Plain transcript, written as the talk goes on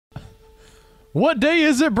What day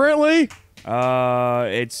is it, Brantley?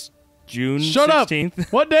 It's June 16th. Shut up!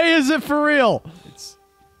 What day is it for real? It's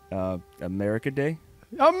America Day.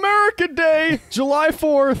 America Day! July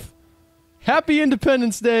 4th. Happy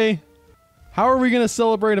Independence Day. How are we going to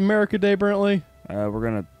celebrate America Day, Brantley? We're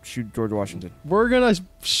gonna shoot George Washington. We're going to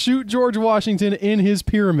shoot George Washington in his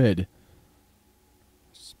pyramid.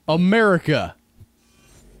 America.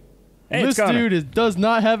 Hey, This dude does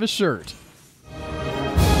not have a shirt.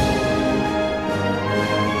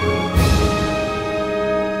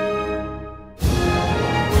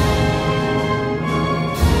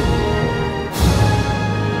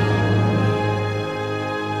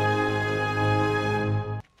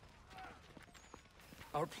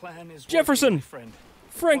 Our plan is Jefferson! friend.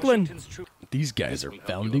 Franklin! These guys are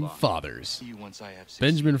founding fathers.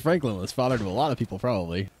 Benjamin Franklin was father to a lot of people,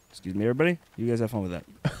 probably. Excuse me, everybody. You guys have fun with that.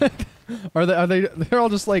 Are they? They're all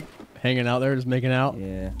just like hanging out there, just making out.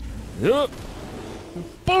 Yeah.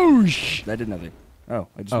 Boosh! That did nothing. Oh,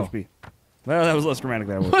 I just pushed B. Well, that was less dramatic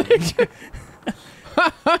than I was. Took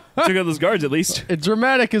out those guards at least.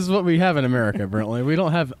 Dramatic is what we have in America, Brantley. We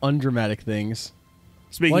don't have undramatic things.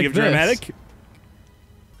 Speaking like of this. dramatic.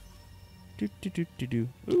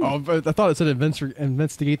 Oh, but I thought it said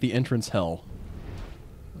investigate the entrance hell.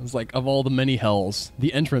 It was like, of all the many hells,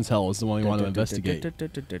 the entrance hell is the one you want to investigate.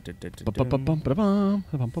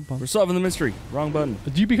 We're solving the mystery. Wrong button.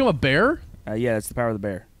 Do you become a bear? Yeah, that's the power of the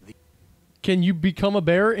bear. Can you become a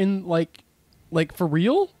bear in, like for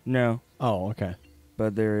real? No. Oh, okay.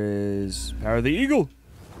 But there is power of the eagle.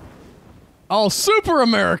 Oh, Super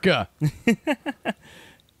America!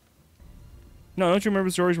 No, don't you remember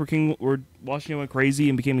the stories where Washington went crazy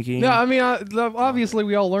and became a king? Yeah, I mean, obviously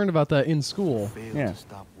we all learned about that in school. Yeah.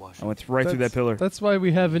 I went right through that pillar. That's why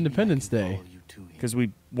we have Independence Day. Because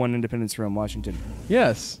we won independence from Washington.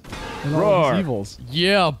 Yes. And all Roar. these evils.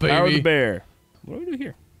 Yeah, baby. Power of the bear. What do we do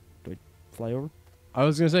here? Do I fly over? I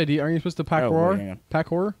was gonna say, aren't you supposed to parkour? hang on.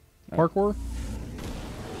 Parkour? Parkour?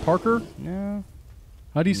 Parker? No.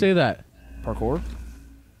 How do you say that? Parkour?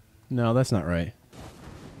 No, that's not right.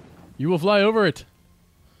 You will fly over it.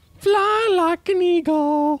 Fly like an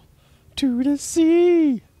eagle to the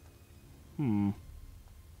sea. Can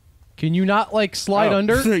you not, like, slide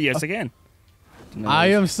under? Yes, I can. I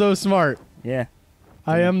am so smart. Yeah.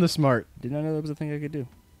 I am the smart. Did not know that was a thing I could do.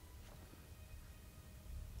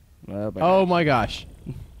 Well, Oh my gosh.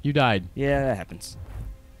 You died. Yeah, that happens.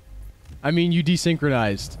 I mean, you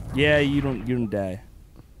desynchronized. Yeah, you don't die.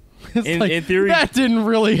 It's In theory, that didn't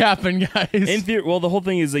really happen, guys. In theory, well, the whole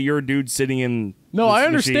thing is that you're a dude sitting in. No, this I machine.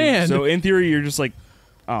 understand. So in theory, you're just like,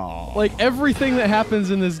 oh. Like, everything that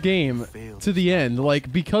happens in this game to the end,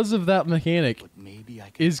 like, because of that mechanic,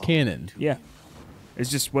 is canon. Yeah.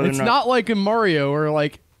 It's just whether It's or not like in Mario or,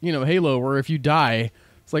 like, you know, Halo, where if you die,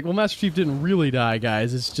 it's like, well, Master Chief didn't really die,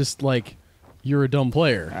 guys. It's just like, you're a dumb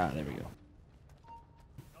player. Ah, there we go.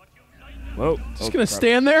 Whoa. Just gonna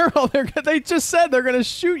stand there? Oh, they just said they're gonna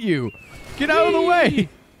shoot you. Get out of the way.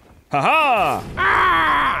 Ha-ha!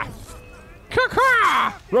 Ah!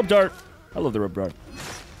 Caw-caw! Rope dart. I love the rope dart.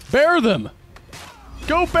 Bear them.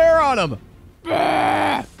 Go bear on them.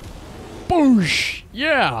 Ah! Boosh.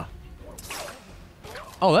 Yeah.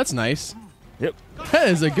 Oh, that's nice. Yep. That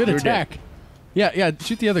is a good You're attack. Yeah,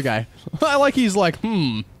 shoot the other guy. I like he's like,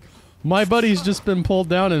 my buddy's just been pulled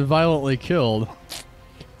down and violently killed.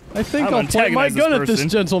 I think I'll point my gun at this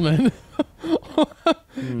gentleman.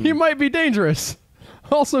 He might be dangerous.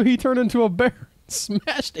 Also, he turned into a bear and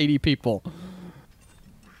smashed 80 people.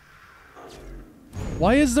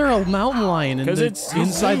 Why is there a mountain lion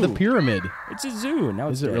inside the pyramid? It's a zoo. Now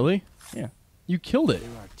it's Is it dead. really? Yeah. You killed it.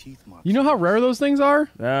 You know how rare those things are?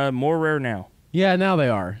 More rare now. Yeah, now they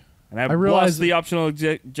are. And I realized lost the optional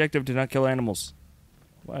objective to not kill animals.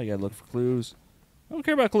 Well, I gotta look for clues. I don't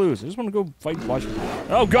care about clues. I just want to go fight Washington.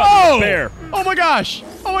 Oh God, bear! Oh my gosh!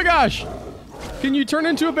 Oh my gosh! Can you turn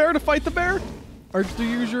into a bear to fight the bear? Or do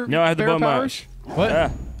you use your No, I have the bear bone powers? mash.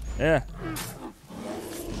 What? Yeah.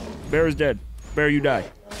 Bear is dead. Bear, you die.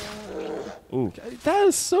 Ooh. That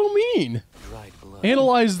is so mean.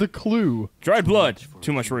 Analyze the clue. Dried blood.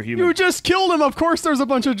 Too much for a human. You just killed him. Of course, there's a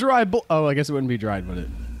bunch of dry blood. Oh, I guess it wouldn't be dried, would it?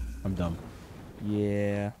 I'm dumb.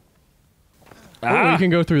 Yeah. Oh, you can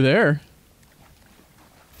go through there.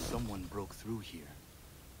 Someone broke through here.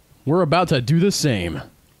 We're about to do the same.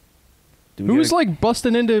 Who's like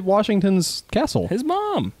busting into Washington's castle? His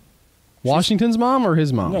mom. Washington's mom or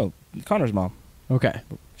his mom? No, Connor's mom. Okay.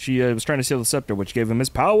 She was trying to steal the scepter, which gave him his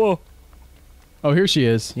power. Oh, here she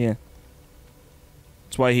is. Yeah.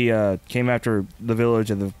 That's why he came after the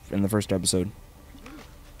village in the first episode.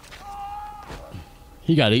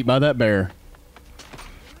 He got eaten by that bear.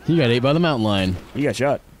 He got ate by the mountain lion. He got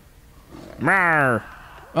shot. Marr.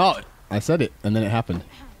 Oh, I said it, and then it happened.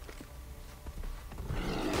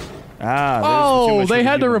 Ah. Oh, they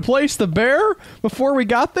had to replace the bear before we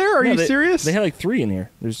got there? Are you serious? They had like 3 in here.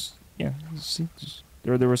 There's, yeah.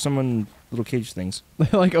 There were some little cage things.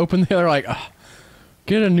 They like opened. They're like, oh,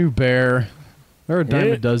 get a new bear. They're a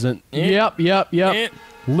dime a dozen. Yep.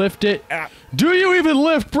 Lift it. Do you even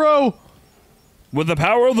lift, bro? With the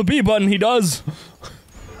power of the B button, he does.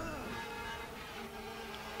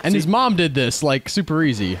 And his mom did this, like, super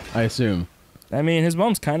easy, I assume. I mean, his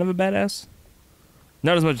mom's kind of a badass.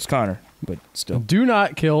 Not as much as Connor, but still. Do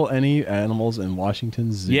not kill any animals in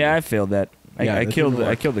Washington Zoo. Yeah, I failed that. I killed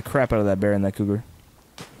the crap out of that bear and that cougar.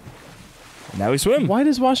 Now we swim. Why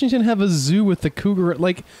does Washington have a zoo with the cougar?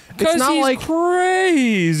 Like, it's not he's like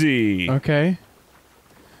crazy. Okay.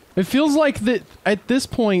 It feels like that at this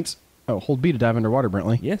point. Oh, hold B to dive underwater,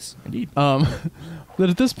 Brantley. Yes, indeed. That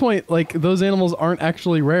at this point, like, those animals aren't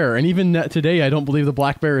actually rare, and even today, I don't believe the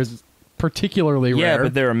black bear is particularly rare. Yeah,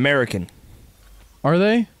 but they're American. Are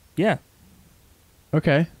they? Yeah.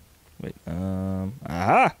 Okay. Wait.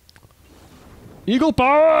 Aha. Eagle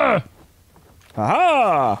power.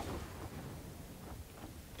 Aha.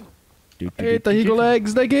 I ate the eagle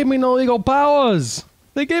eggs. They gave me no eagle powers.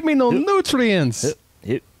 They gave me no nutrients.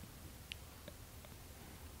 Hit.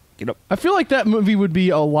 Get up. I feel like that movie would be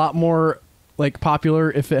a lot more like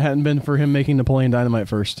popular if it hadn't been for him making Napoleon Dynamite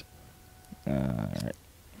first. Alright.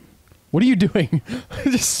 What are you doing?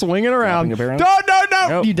 Just swinging around. No!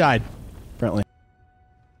 Nope. You died, Brantley.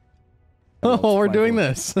 Oh, we're doing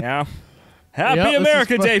this. Yeah. Happy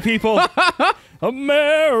America Day, people.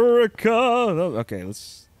 America. Oh, okay,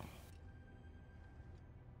 let's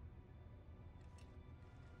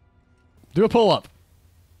do a pull-up.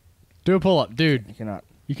 Do a pull-up, dude. I cannot.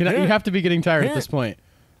 You cannot. You have to be getting tired at this point.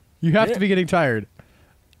 You have to be getting tired.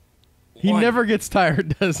 He never gets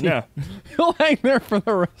tired, does he? Yeah. He'll hang there for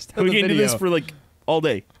the rest of the video. We can do this for like all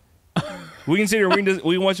day. We can sit here. We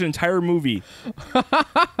can watch an entire movie.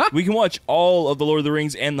 We can watch all of the Lord of the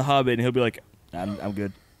Rings and the Hobbit, and he'll be like, "I'm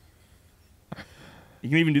good." You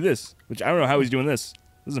can even do this, which I don't know how he's doing this.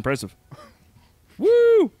 This is impressive.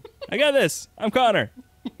 Woo! I got this. I'm Connor.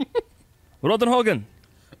 What about the Hogan?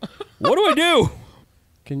 What do I do?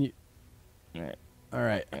 Can you? All right. All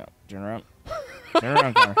right. Yeah, turn around. Turn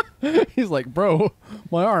around, Connor. He's like, bro,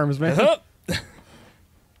 my arms, man. Okay.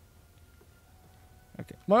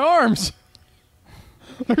 My arms.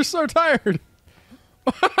 They're so tired.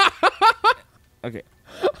 Okay.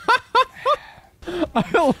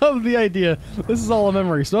 I love the idea. This is all a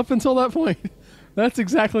memory. So up until that point, that's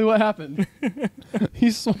exactly what happened.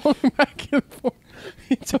 He swung back and forth.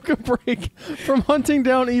 He took a break from hunting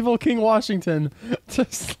down evil King Washington.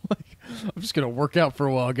 Just like, I'm just going to work out for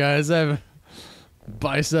a while, guys. I have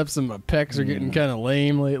biceps and my pecs are getting kind of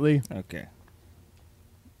lame lately. Okay.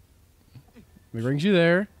 It brings you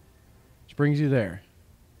there. Which brings you there.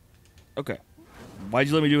 Okay. Why'd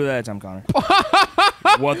you let me do that time, Connor?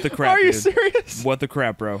 What the crap, Are you dude? serious? What the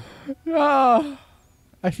crap, bro? I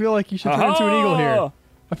feel like you should turn into an eagle here.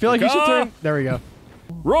 I feel like you should turn... There we go.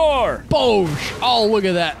 Roar! Boosh! Oh, look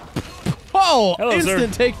at that. Oh, hello,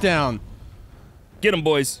 instant sir. takedown. Get him,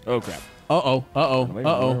 boys. Oh, crap. Uh-oh, uh-oh,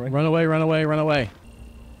 uh-oh. Run away, run away, run away.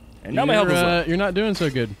 And now my health is low. You're not doing so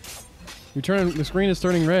good. You're turning... The screen is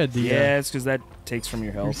turning red. Yeah, it's because that takes from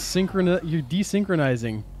your health. You're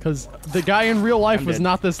desynchronizing. Because the guy in real life was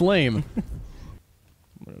not this lame.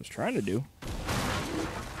 What I was trying to do.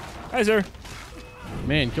 Hi, sir.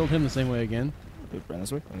 Man, killed him the same way again. Run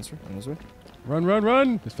this way, run this way, run this way. Run, run,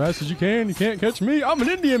 run. As fast as you can. You can't catch me. I'm an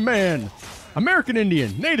Indian man. American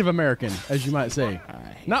Indian. Native American, as you might say.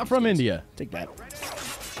 Not from India. Take that.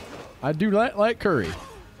 I do like curry.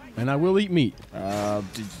 And I will eat meat. I'm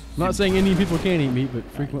not saying Indian people can't eat meat, but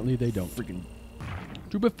frequently they don't. Freaking.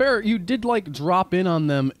 To be fair, you did like drop in on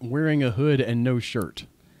them wearing a hood and no shirt.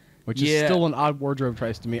 Which is still an odd wardrobe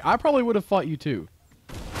choice to me. I probably would have fought you too.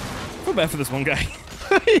 I feel bad for this one guy.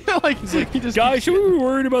 He's like, he just guys, should we be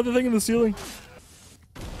worried about the thing in the ceiling?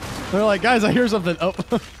 They're like, guys, I hear something. Oh.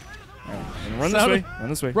 Run this way. Run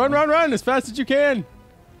this way. Run, run, run as fast as you can.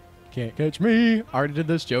 Can't catch me. I already did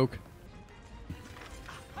this joke.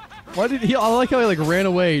 Why did he? I like how he like ran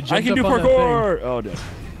away. I can do parkour. Oh, dude.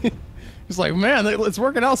 He's like, man, it's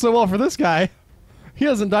working out so well for this guy. He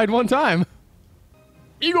hasn't died one time.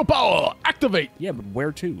 Eagle power, activate. Yeah, but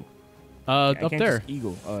where to? Up there. Just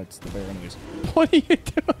eagle. Oh, it's the bear anyways. What are you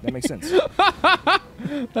doing? That makes sense.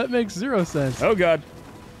 That makes zero sense. Oh, God.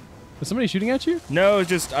 Was somebody shooting at you? No, it's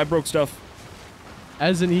just I broke stuff.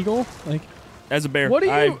 As an eagle? Like. As a bear. What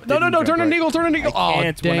are you? No, turn an eagle, turn an eagle. I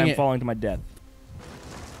can't dang when I'm it. falling to my death.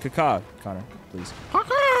 Caca, Connor, please.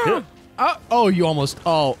 Yep. Oh, you almost.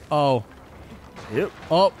 Oh. Yep.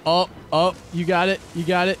 Oh. You got it. You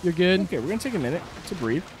got it. You're good. Okay, we're gonna take a minute to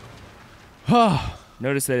breathe.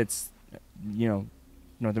 Notice that it's,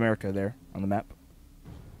 North America there on the map,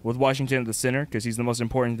 with Washington at the center because he's the most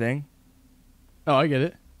important thing. Oh, I get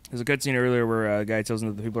it. There's a cutscene earlier where a guy tells them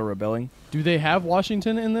that the people are rebelling. Do they have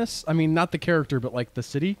Washington in this? I mean, not the character, but like the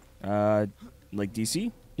city. Like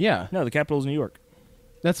DC? Yeah. No, the capital's New York.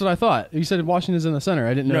 That's what I thought. You said Washington's in the center.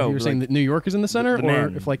 I didn't know if you were saying that New York is in the center, or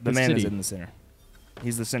if like the man city is in the center.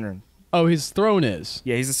 He's the center. Oh, his throne is.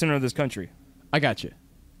 Yeah, he's the center of this country. I got you.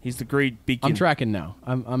 He's the great beacon. I'm tracking now.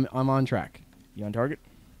 I'm on track. You on target?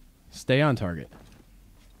 Stay on target.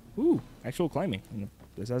 Ooh, actual climbing in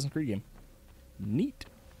the Assassin's Creed game. Neat.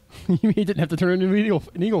 You didn't have to turn into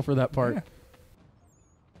an eagle for that part. Yeah.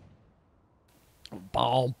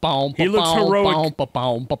 He looks heroic.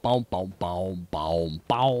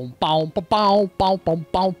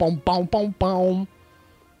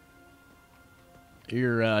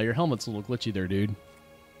 Your helmet's a little glitchy there, dude.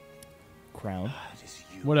 Crown.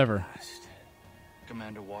 Whatever.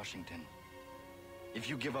 Commander Washington, if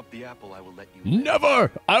you give up the apple, I will let you live.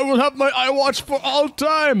 Never! I will have my iWatch for all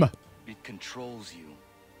time! It controls you.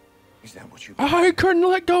 Is that what you I couldn't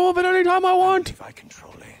let go of it any time I want! If I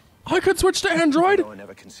control it. I could switch to Android! No one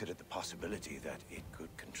ever considered the possibility that it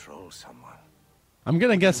could control someone. I'm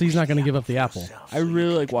gonna guess he's not gonna give up the apple. I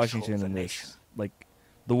really like Washington in this. Like,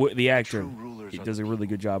 the actor, he does a really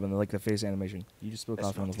good job in the face animation. You just spilled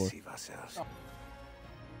coffee on the floor.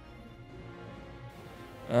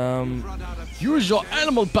 Use your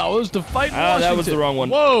animal powers to fight Washington. That was the wrong one.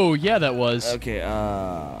 Whoa, yeah, that was. Okay,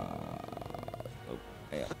 yeah.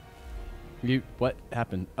 What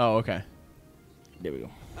happened? Oh, okay. There we go.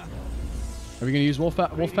 Are we gonna use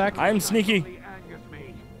Wolfpack? I'm sneaky.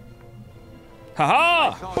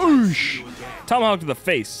 Haha! Boosh! Tomahawk to the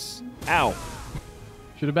face. Ow.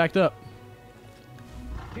 Should have backed up.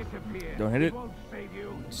 Don't hit it.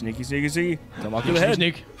 Sneaky. Tomahawk to the head.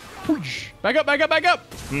 Sneak. Boosh! Back up!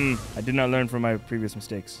 I did not learn from my previous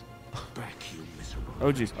mistakes.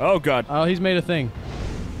 Oh, jeez. Oh, God. Oh, he's made a thing.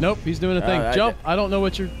 Nope, he's doing a thing. Jump! I don't know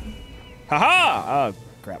what you're... Haha! Oh,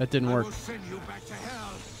 crap. That didn't work.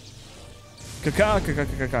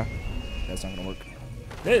 Caca. That's not gonna work.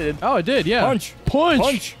 It did. Oh, it did, yeah.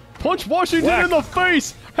 Punch Washington Whack. in the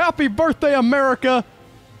face! Happy birthday, America!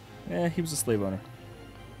 He was a slave owner.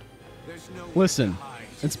 Listen,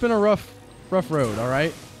 it's been a rough road, all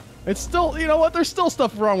right? It's still, you know what? There's still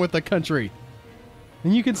stuff wrong with the country.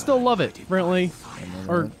 And you can still love it, Brantley.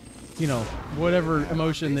 Or, whatever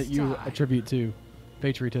emotion that you attribute to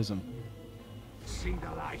patriotism.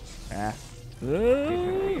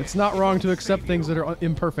 It's not wrong to accept things that are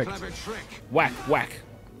imperfect. Whack.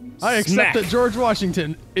 I accept that George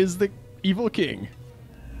Washington is the evil king.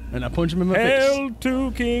 And I punch him in the face. Hail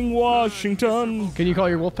to King Washington. Can you call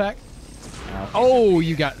your wolf pack? Oh,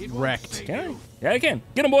 you got wrecked. Can I? Yeah, I can.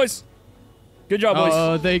 Get him, boys. Good job,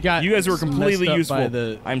 boys. They got you guys were completely messed up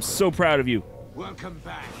useful. I'm so proud of you. Welcome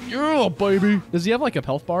back. Yeah, baby. Does he have like a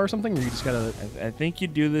health bar or something, or you just gotta... I think you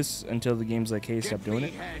do this until the game's like, hey, stop doing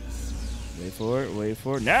it. Wait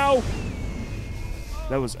for it. Now!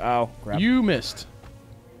 That was... Ow. Crap. You missed.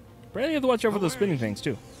 Brad, you have to watch out for those spinning things,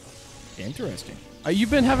 too. Interesting.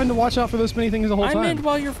 You've been having to watch out for those spinning things the whole time. I meant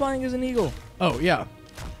while you're flying as an eagle. Oh, yeah.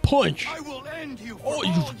 Punch! I will end you. Oh,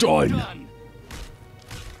 you've done!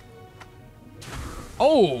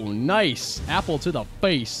 Oh, nice. Apple to the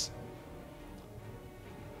face.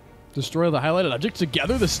 Destroy the highlighted object to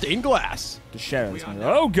gather the stained glass. The shadows.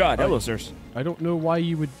 Oh, God. Hello, sirs. I don't know why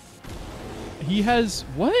you would... He has...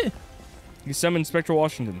 What? He summoned Spectral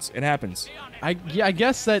Washingtons. It happens. I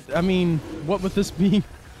guess that... I mean, what with this being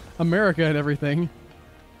America and everything.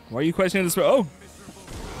 Why are you questioning this? Oh!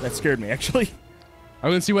 That scared me, actually. I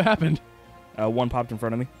didn't see what happened. One popped in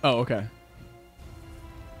front of me. Oh, okay.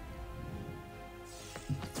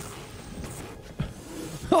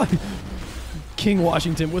 King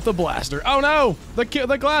Washington with a blaster. Oh no! The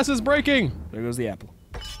glass is breaking! There goes the apple.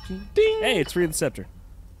 Ding! Hey, it's free of the scepter.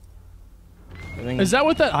 Is that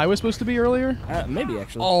what that eye was supposed to be earlier? Maybe,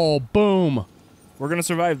 actually. Oh, boom. We're going to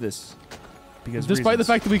survive this. Because despite the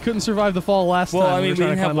fact that we couldn't survive the fall last time. Well, I mean, we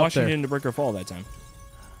didn't have Washington to break our fall that time.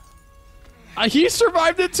 He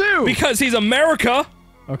survived it too! Because he's America!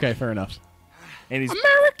 Okay, fair enough. And he's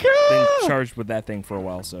America! been charged with that thing for a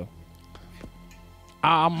while, so...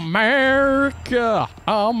 America!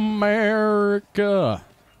 America!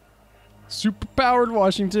 Superpowered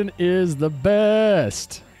Washington is the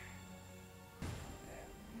best!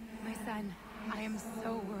 My son, I am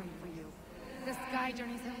so worried for you. The sky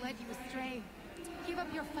journeys have led you astray. Give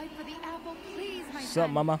up your fight fight for the apple, please, my What's up,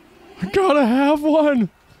 friend. mama? I gotta have one.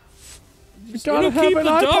 You gotta It'll have keep an the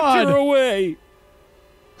doctor iPod. away.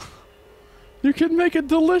 You can make a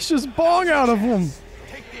delicious bong out of them.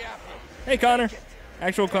 Hey, Connor.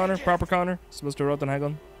 Actual Connor, proper Connor. Supposed to Rotten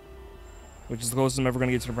Hagelin. Which is the closest I'm ever going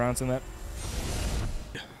to get to pronouncing that.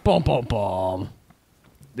 Bum bum bum.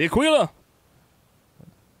 The Aquila.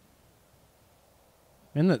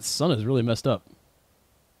 Man, that sun is really messed up.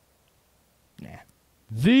 Nah.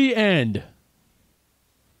 The end.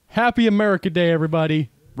 Happy America Day, everybody.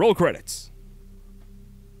 Roll credits.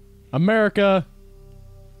 America,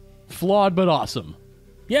 flawed but awesome.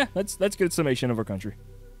 Yeah, that's good summation of our country.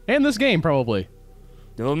 And this game, probably.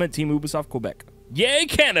 Development Team Ubisoft Quebec. Yay,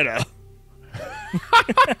 Canada!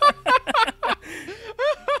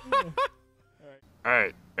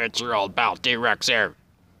 Hey, it's your old pal T-Rex here.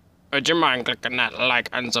 Would you mind clicking that like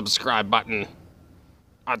and subscribe button?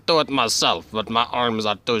 I do it myself, but my arms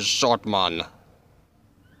are too short, man.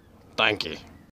 Thank you.